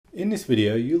In this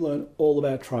video, you learn all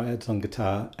about triads on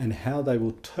guitar and how they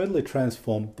will totally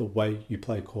transform the way you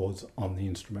play chords on the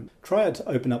instrument. Triads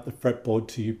open up the fretboard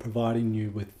to you, providing you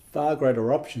with far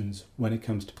greater options when it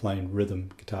comes to playing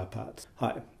rhythm guitar parts.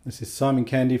 Hi, this is Simon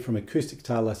Candy from Acoustic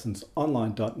Guitar Lessons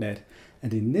Online.net,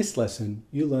 and in this lesson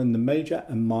you learn the major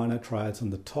and minor triads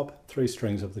on the top 3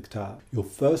 strings of the guitar. You'll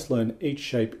first learn each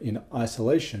shape in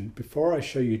isolation before I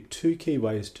show you 2 key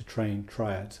ways to train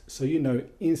triads, so you know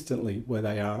instantly where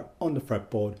they are on the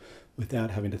fretboard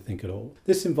without having to think at all.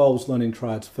 This involves learning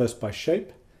triads first by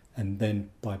shape and then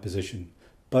by position.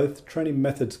 Both training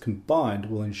methods combined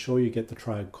will ensure you get the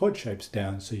triad chord shapes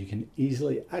down so you can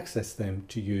easily access them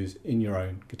to use in your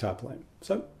own guitar playing.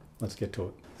 So let's get to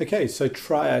it. Okay, so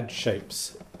triad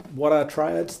shapes. What are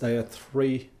triads? They are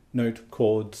 3-note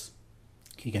chords.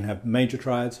 You can have major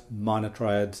triads, minor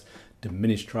triads,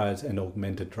 diminished triads, and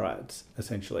augmented triads,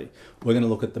 essentially. We're going to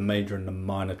look at the major and the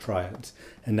minor triads,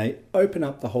 and they open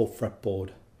up the whole fretboard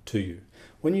to you.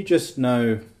 When you just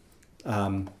know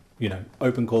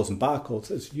open chords and bar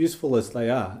chords, as useful as they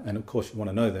are, and of course you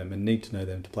want to know them and need to know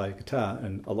them to play guitar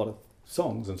and a lot of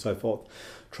songs and so forth,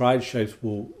 triad shapes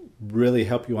will really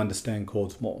help you understand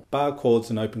chords more. Bar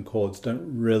chords and open chords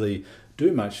don't really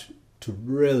do much to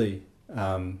really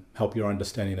help your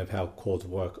understanding of how chords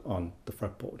work on the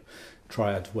fretboard.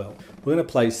 Triads will. We're going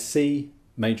to play C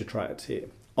major triads here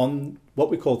on what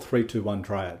we call 3-2-1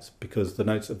 triads, because the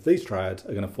notes of these triads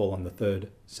are going to fall on the 3rd,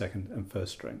 2nd and 1st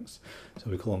strings. So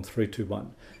we call them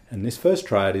 3-2-1. And this first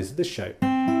triad is this shape.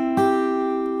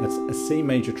 That's a C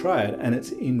major triad and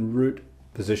it's in root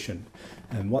position.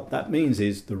 And what that means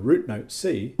is the root note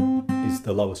C is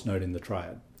the lowest note in the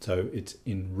triad. So it's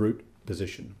in root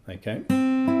position, okay?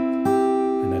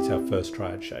 And that's our first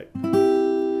triad shape.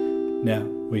 Now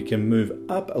we can move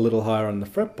up a little higher on the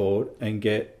fretboard and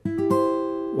get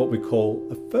what we call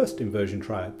a first inversion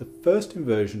triad. The first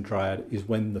inversion triad is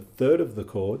when the 3rd of the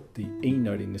chord, the E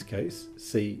note in this case,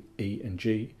 C, E and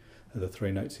G are the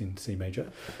 3 notes in C major.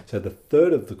 So the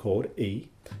 3rd of the chord, E,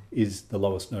 is the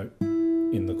lowest note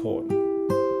in the chord.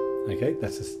 Okay,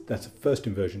 that's a first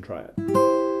inversion triad.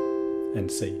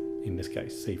 And C, in this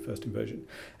case, C first inversion.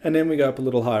 And then we go up a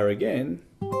little higher again,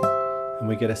 and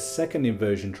we get a second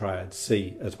inversion triad,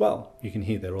 C as well. You can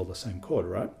hear they're all the same chord,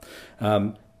 right?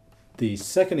 The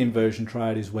second inversion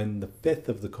triad is when the 5th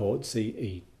of the chord, C,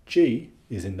 E, G,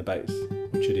 is in the bass,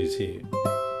 which it is here.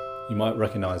 You might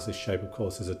recognize this shape, of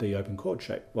course, as a D open chord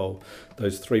shape. Well,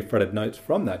 those 3 fretted notes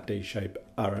from that D shape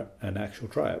are an actual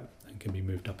triad and can be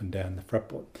moved up and down the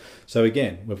fretboard. So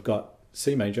again, we've got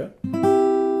C major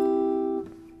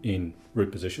in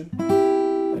root position,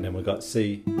 and then we've got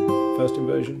C first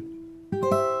inversion,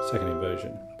 second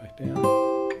inversion, back down.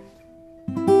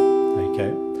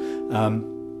 Okay.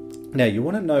 Now you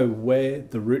want to know where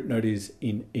the root note is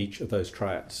in each of those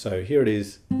triads. So here it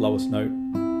is, lowest note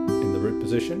in the root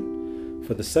position.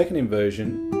 For the second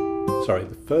inversion,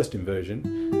 the first inversion,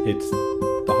 it's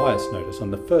the highest note, it's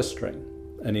on the 1st string.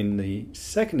 And in the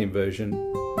second inversion,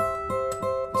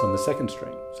 it's on the 2nd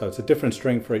string. So it's a different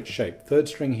string for each shape. 3rd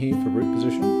string here for root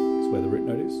position is where the root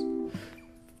note is.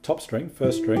 Top string,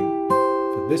 1st string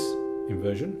for this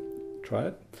inversion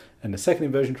triad. And the second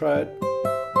inversion triad,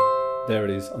 there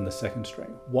it is on the 2nd string.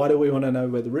 Why do we want to know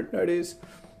where the root note is?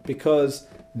 Because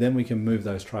then we can move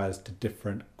those triads to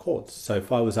different chords. So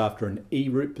if I was after an E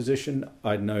root position,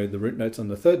 I'd know the root note's on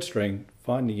the 3rd string,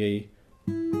 find the E,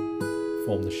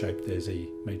 form the shape, there's E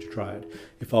major triad.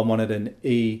 If I wanted an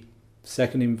E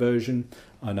second inversion,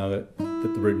 I know that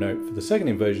the root note for the second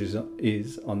inversion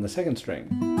is on the 2nd string.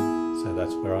 So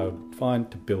that's where I would find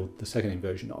to build the second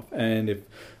inversion off. And if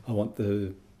I want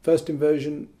the first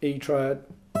inversion, E triad,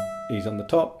 E's on the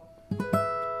top.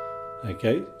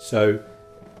 Okay, so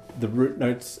the root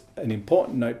note's an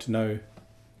important note to know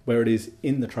where it is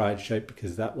in the triad shape,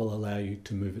 because that will allow you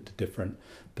to move it to different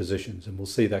positions, and we'll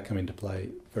see that come into play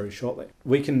very shortly.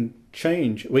 We can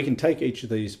take each of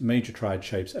these major triad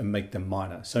shapes and make them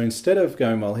minor. So instead of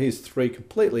going, well, here's 3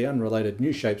 completely unrelated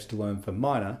new shapes to learn for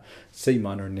minor, C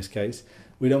minor in this case,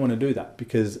 we don't want to do that,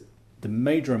 because the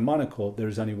major and minor chord, there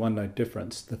is only 1 note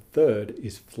difference. The 3rd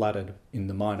is flatted in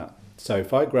the minor. So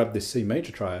if I grab this C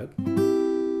major triad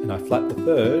and I flat the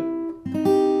 3rd,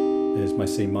 there's my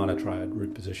C minor triad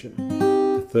root position.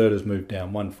 The 3rd has moved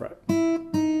down 1 fret,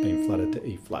 being flatted to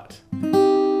E flat.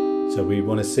 So we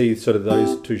want to see sort of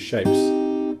those 2 shapes.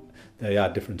 They are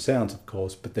different sounds, of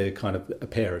course, but they're kind of a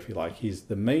pair, if you like. Here's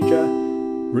the major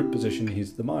root position,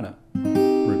 here's the minor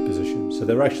root position. So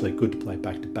they're actually good to play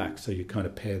back to back, so you kind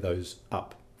of pair those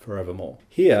up forevermore.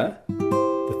 Here,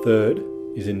 the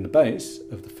 3rd is in the bass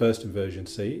of the first inversion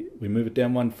C. We move it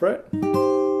down 1 fret,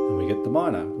 and and we get the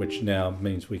minor, which now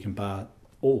means we can bar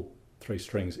all 3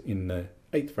 strings in the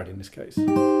 8th fret in this case,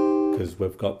 because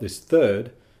we've got this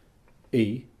third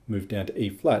E moved down to E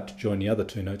flat to join the other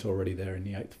 2 notes already there in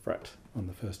the 8th fret on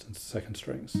the 1st and 2nd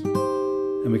strings.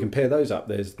 And we can pair those up.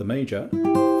 There's the major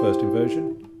 1st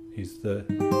inversion, here's the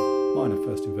minor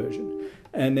 1st inversion.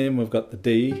 And then we've got the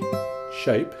D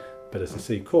shape, but it's a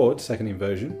C chord, 2nd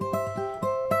inversion.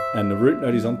 And the root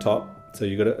note is on top. So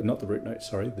you've got not the root note,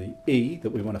 sorry, the E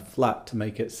that we want to flat to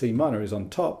make it C minor is on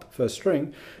top, 1st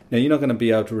string. Now you're not going to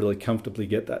be able to really comfortably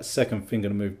get that 2nd finger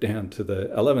to move down to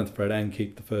the 11th fret and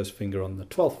keep the 1st finger on the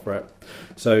 12th fret.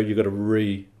 So you've got to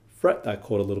re-fret that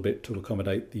chord a little bit to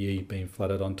accommodate the E being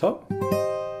flatted on top.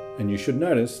 And you should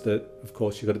notice that, of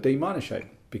course, you've got a D minor shape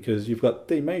because you've got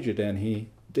D major down here,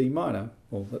 D minor,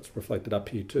 well, that's reflected up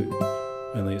here too.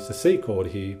 Only it's a C chord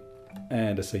here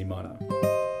and a C minor.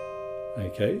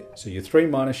 Okay, so your 3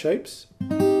 minor shapes.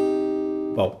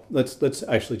 Well, let's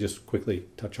actually just quickly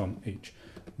touch on each,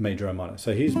 major and minor.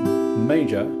 So here's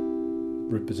major,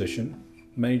 root position,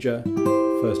 major,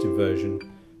 1st inversion,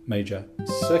 major,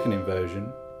 2nd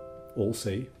inversion, all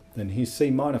C. Then here's C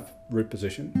minor, root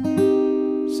position,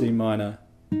 C minor,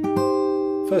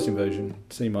 1st inversion,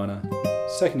 C minor,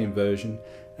 2nd inversion.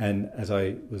 And as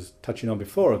I was touching on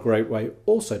before, a great way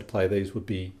also to play these would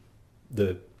be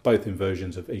both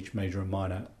inversions of each major and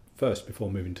minor first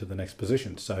before moving to the next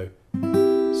position. So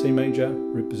C major,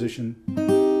 root position,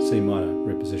 C minor,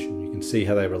 root position. You can see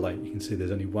how they relate. You can see there's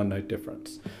only 1 note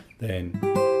difference. Then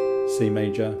C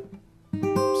major, C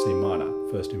minor,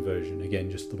 1st inversion. Again,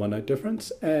 just the 1 note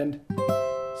difference. And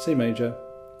C major,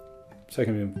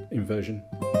 2nd inversion,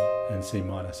 and C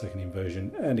minor, 2nd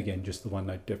inversion, and again just the 1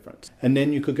 note difference. And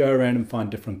then you could go around and find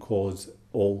different chords,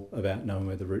 all about knowing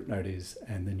where the root note is,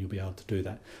 and then you'll be able to do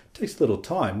that. It takes a little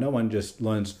time. No one just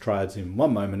learns triads in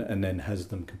one moment and then has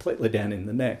them completely down in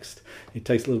the next. It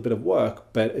takes a little bit of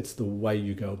work, but it's the way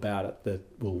you go about it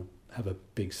that will have a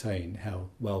big say in how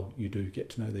well you do get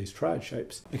to know these triad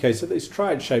shapes. Okay, so these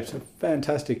triad shapes are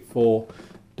fantastic for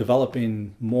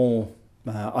developing more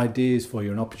ideas for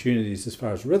you and opportunities as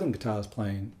far as rhythm guitar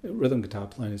playing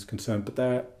is concerned, but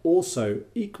they're also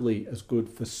equally as good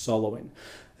for soloing.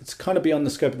 It's kind of beyond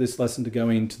the scope of this lesson to go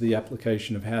into the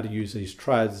application of how to use these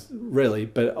triads really,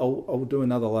 but I'll do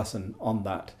another lesson on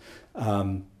that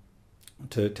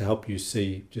to help you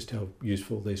see just how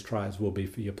useful these triads will be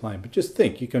for your playing. But just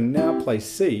think, you can now play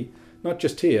C, not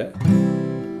just here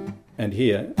and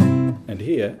here and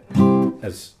here,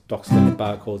 as stock standard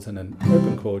bar chords and an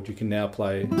open chord. You can now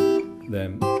play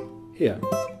them here.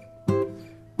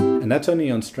 And that's only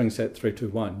on string set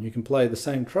 3-2-1. You can play the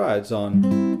same triads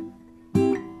on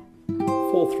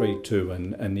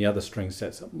 4-3-2 and the other string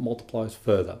sets. It multiplies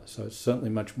further. So it's certainly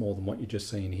much more than what you're just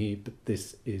seeing here, but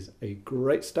this is a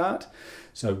great start.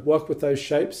 So work with those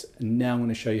shapes, and now I'm going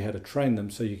to show you how to train them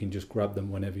so you can just grab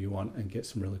them whenever you want and get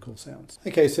some really cool sounds.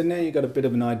 Okay, so now you've got a bit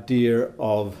of an idea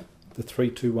of the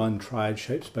 3-2-1 triad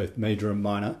shapes, both major and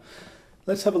minor.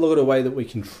 Let's have a look at a way that we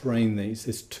can train these.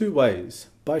 There's 2 ways: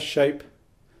 by shape,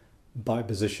 by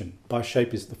position. By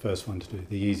shape is the first one to do,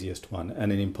 the easiest one,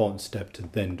 and an important step to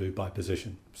then do by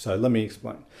position. So let me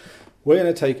explain. We're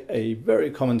going to take a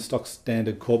very common stock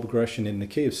standard chord progression in the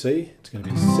key of C. It's going to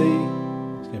be C,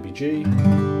 it's going to be G, it's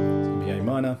going to be A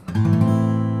minor,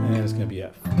 and it's going to be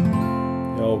F.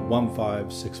 The old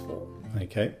 1-5-6-4.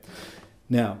 Okay.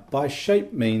 Now, by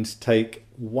shape means take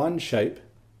one shape,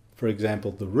 for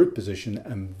example, the root position,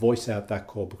 and voice out that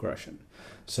chord progression.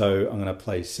 So I'm going to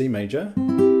play C major.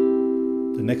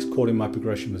 The next chord in my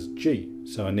progression was G.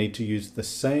 So I need to use the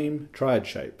same triad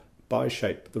shape, by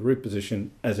shape, the root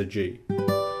position, as a G,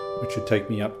 which should take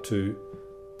me up to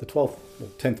the 12th or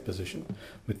 10th position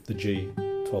with the G,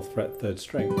 12th fret, 3rd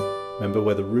string. Remember,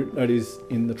 where the root note is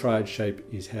in the triad shape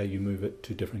is how you move it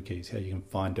to different keys, how you can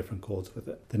find different chords with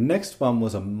it. The next one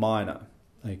was a minor,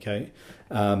 okay?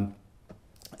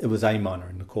 It was A minor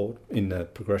in the chord, in the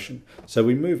progression. So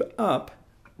we move up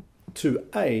to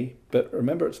A, but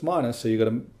remember it's minor, so you've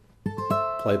got to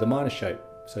play the minor shape.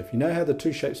 So if you know how the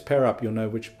 2 shapes pair up, you'll know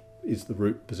which is the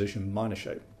root position minor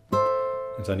shape.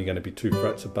 It's only going to be 2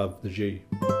 frets above the G.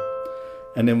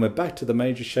 And then we're back to the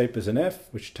major shape as an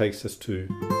F, which takes us to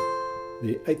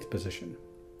the 8th position.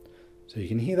 So you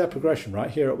can hear that progression.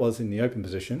 Right here it was in the open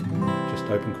position, just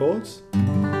open chords,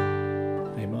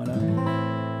 A minor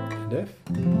and F.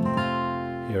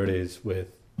 Here it is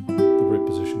with the root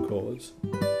position chords.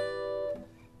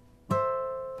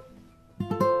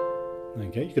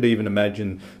 Okay, you could even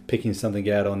imagine picking something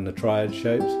out on the triad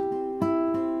shapes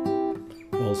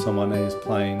while someone is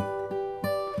playing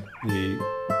the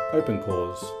open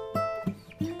chords.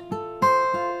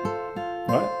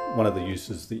 Right? one of the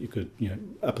uses that you could,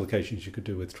 applications you could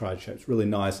do with triad shapes. Really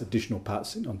nice additional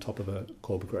parts on top of a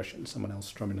chord progression. Someone else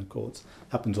strumming the chords.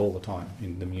 Happens all the time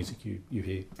in the music you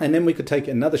hear. And then we could take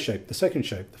another shape, the second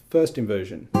shape, the first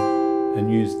inversion,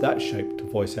 and use that shape to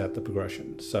voice out the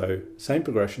progression. So same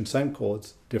progression, same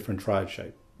chords, different triad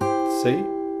shape. C.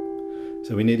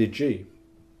 So we need a G.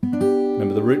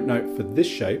 Remember the root note for this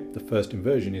shape, the first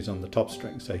inversion, is on the top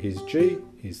string. So here's G,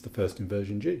 here's the first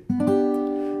inversion G.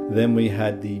 Then we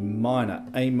had the minor,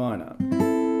 A minor.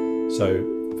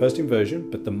 So first inversion,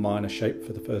 but the minor shape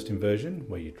for the first inversion,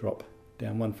 where you drop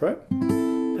down one fret.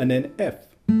 And then F,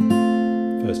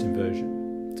 first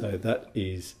inversion. So that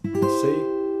is C,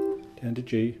 down to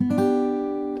G,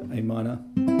 to A minor,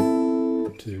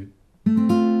 to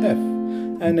F.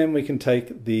 And then we can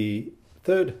take the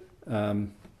third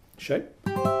shape,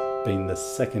 being the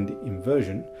second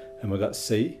inversion, and we've got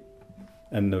C,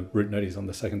 and the root note is on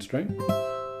the second string,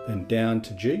 then down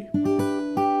to G,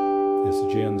 there's the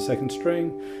G on the second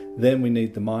string, then we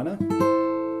need the minor,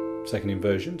 second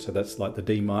inversion, so that's like the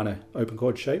D minor open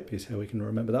chord shape, is how we can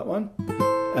remember that one,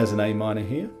 as an A minor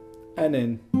here, and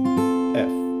then F,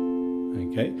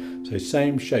 okay, so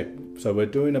same shape, so we're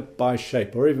doing it by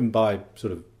shape, or even by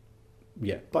sort of,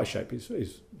 by shape is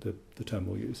the term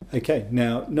we'll use. Okay,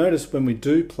 now notice when we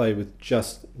do play with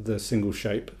just the single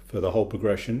shape for the whole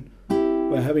progression,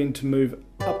 we're having to move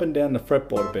up and down the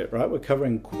fretboard a bit, right? We're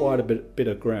covering quite a bit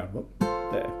of ground. Whoop,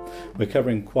 there. We're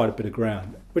covering quite a bit of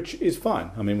ground, which is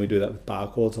fine. I mean, we do that with bar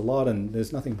chords a lot, and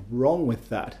there's nothing wrong with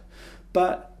that.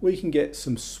 But we can get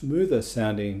some smoother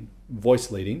sounding voice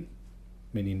leading,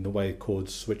 meaning the way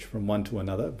chords switch from one to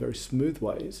another, very smooth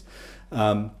ways,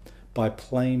 by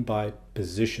playing by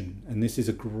position. And this is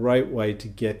a great way to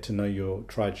get to know your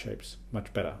triad shapes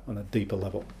much better on a deeper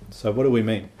level. So what do we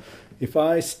mean? If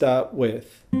I start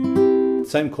with the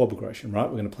same chord progression, right?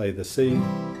 We're going to play the C,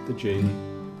 the G,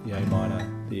 the A minor,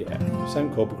 the F. Same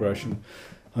chord progression.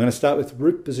 I'm going to start with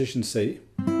root position C.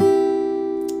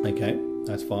 Okay,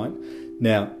 that's fine.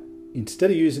 Now,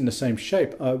 instead of using the same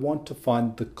shape, I want to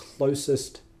find the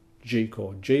closest G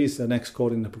chord. G is the next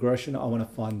chord in the progression. I want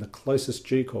to find the closest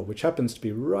G chord, which happens to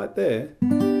be right there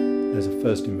as a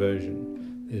first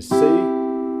inversion. There's C,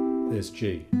 there's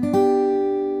G.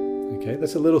 Okay,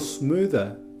 that's a little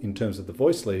smoother in terms of the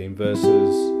voice leading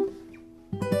versus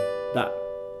that.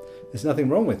 There's nothing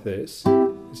wrong with this.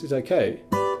 This is okay.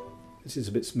 This is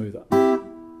a bit smoother.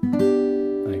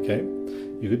 Okay,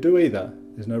 you could do either.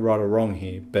 There's no right or wrong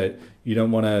here, but you don't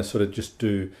want to sort of just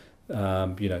do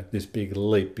this big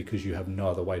leap because you have no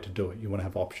other way to do it. You want to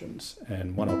have options,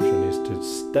 and one option is to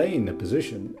stay in the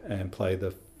position and play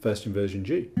the first inversion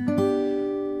G.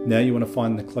 Now you want to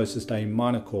find the closest A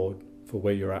minor chord for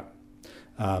where you're at,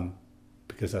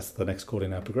 because that's the next chord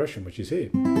in our progression, which is here.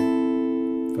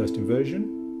 First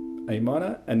inversion, A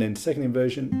minor, and then second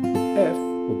inversion, F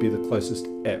will be the closest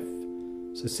F.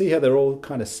 So see how they're all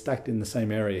kind of stacked in the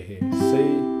same area here. C,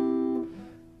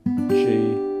 G,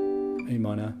 A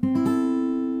minor,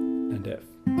 and F.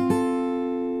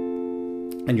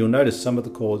 And you'll notice some of the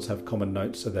chords have common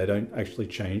notes, so they don't actually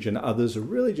change, and others are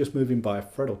really just moving by a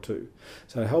fret or two.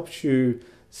 So it helps you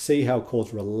see how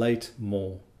chords relate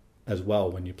more as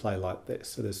well when you play like this.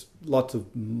 So there's lots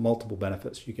of multiple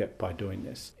benefits you get by doing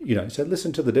this. So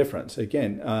listen to the difference.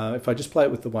 Again, if I just play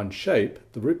it with the one shape,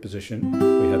 the root position,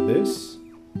 we have this.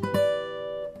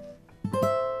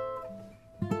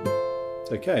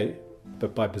 It's okay,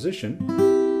 but by position,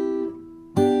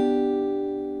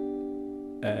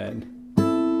 and I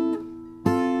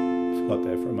forgot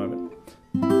there for a moment.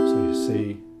 So you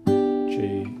see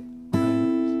G, A,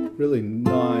 really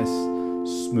nice,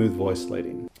 smooth voice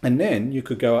leading. And then you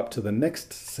could go up to the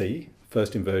next C,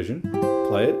 first inversion,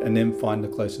 play it, and then find the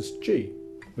closest G,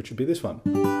 which would be this one.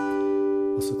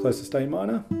 What's the closest A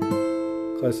minor?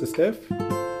 Closest F?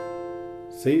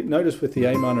 See, notice with the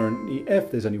A minor and the F,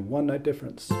 there's only one note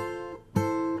difference. So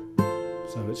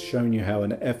it's showing you how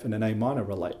an F and an A minor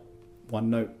relate. One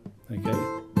note, okay?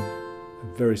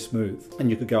 Very smooth.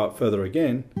 And you could go up further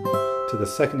again to the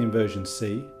second inversion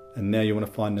C, and now you want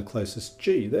to find the closest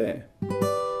G there,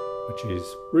 which is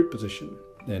root position,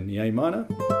 then the A minor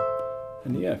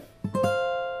and the F.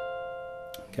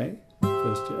 Okay,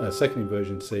 second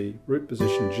inversion C, root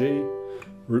position G,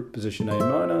 root position A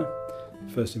minor,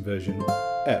 first inversion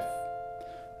F.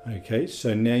 Okay,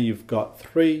 so now you've got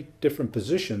three different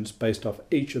positions based off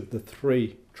each of the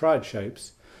three triad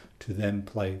shapes to then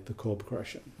play the chord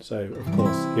progression. So of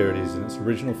course here it is in its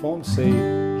original form, C,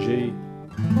 G,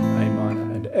 A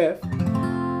minor and F.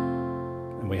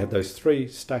 And we had those three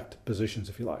stacked positions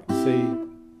if you like. C,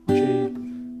 G,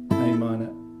 A minor,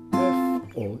 F,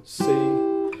 or C,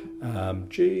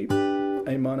 G,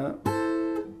 A minor,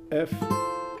 F,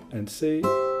 and C,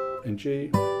 and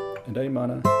G, and A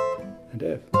minor, and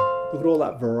F. Look at all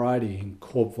that variety in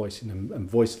chord voicing and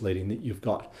voice leading that you've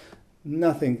got.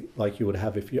 Nothing like you would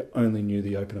have if you only knew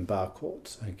the open and bar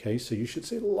chords. Okay, so you should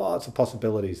see lots of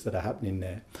possibilities that are happening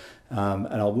there. And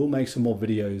I will make some more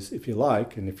videos if you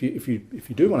like. And if you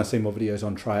do want to see more videos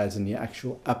on triads and the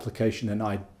actual application and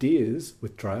ideas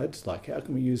with triads, like how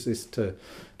can we use this to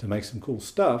make some cool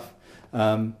stuff,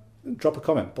 drop a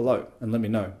comment below and let me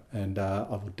know, and I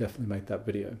will definitely make that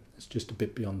video. It's just a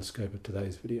bit beyond the scope of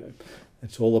today's video.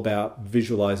 It's all about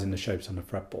visualizing the shapes on the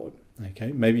fretboard.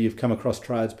 Okay, maybe you've come across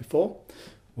triads before.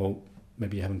 Well,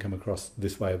 maybe you haven't come across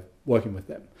this way of working with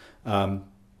them.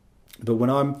 But when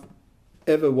I'm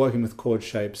ever working with chord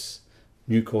shapes,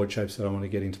 new chord shapes that I want to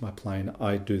get into my playing,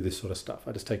 I do this sort of stuff.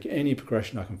 I just take any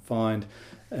progression I can find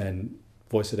and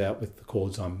voice it out with the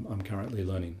chords I'm currently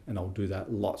learning, and I'll do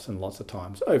that lots and lots of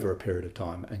times over a period of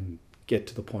time and get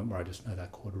to the point where I just know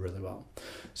that chord really well.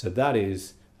 So that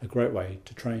is a great way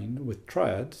to train with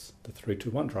triads, the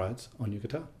 3-2-1 triads on your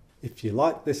guitar. If you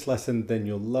like this lesson, then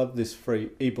you'll love this free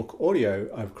ebook audio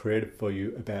I've created for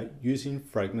you about using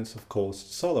fragments of chords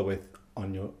to solo with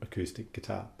on your acoustic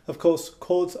guitar. Of course,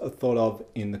 chords are thought of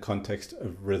in the context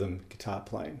of rhythm guitar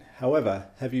playing. However,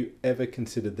 have you ever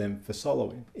considered them for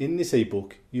soloing? In this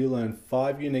ebook, you learn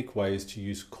 5 unique ways to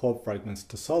use chord fragments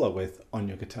to solo with on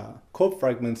your guitar. Chord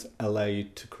fragments allow you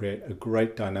to create a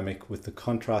great dynamic with the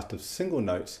contrast of single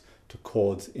notes to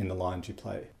chords in the lines you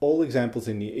play. All examples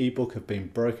in the ebook have been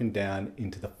broken down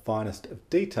into the finest of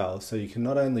detail so you can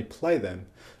not only play them,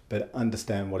 but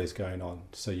understand what is going on,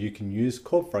 so you can use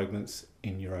chord fragments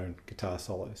in your own guitar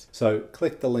solos. So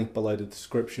click the link below the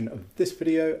description of this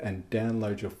video and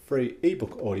download your free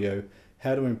ebook audio,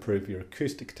 How to Improve Your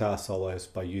Acoustic Guitar Solos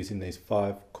by using these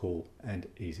 5 cool and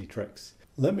easy tricks.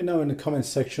 Let me know in the comments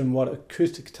section what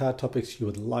acoustic guitar topics you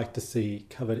would like to see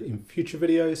covered in future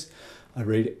videos. I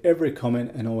read every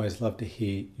comment and always love to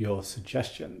hear your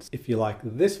suggestions. If you like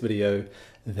this video,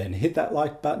 then hit that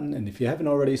like button, and if you haven't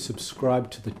already, subscribe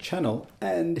to the channel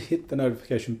and hit the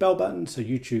notification bell button so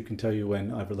YouTube can tell you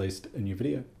when I've released a new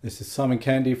video. This is Simon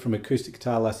Candy from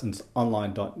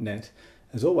acousticguitarlessonsonline.net.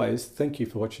 As always, thank you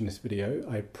for watching this video.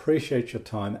 I appreciate your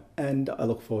time and I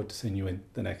look forward to seeing you in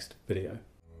the next video.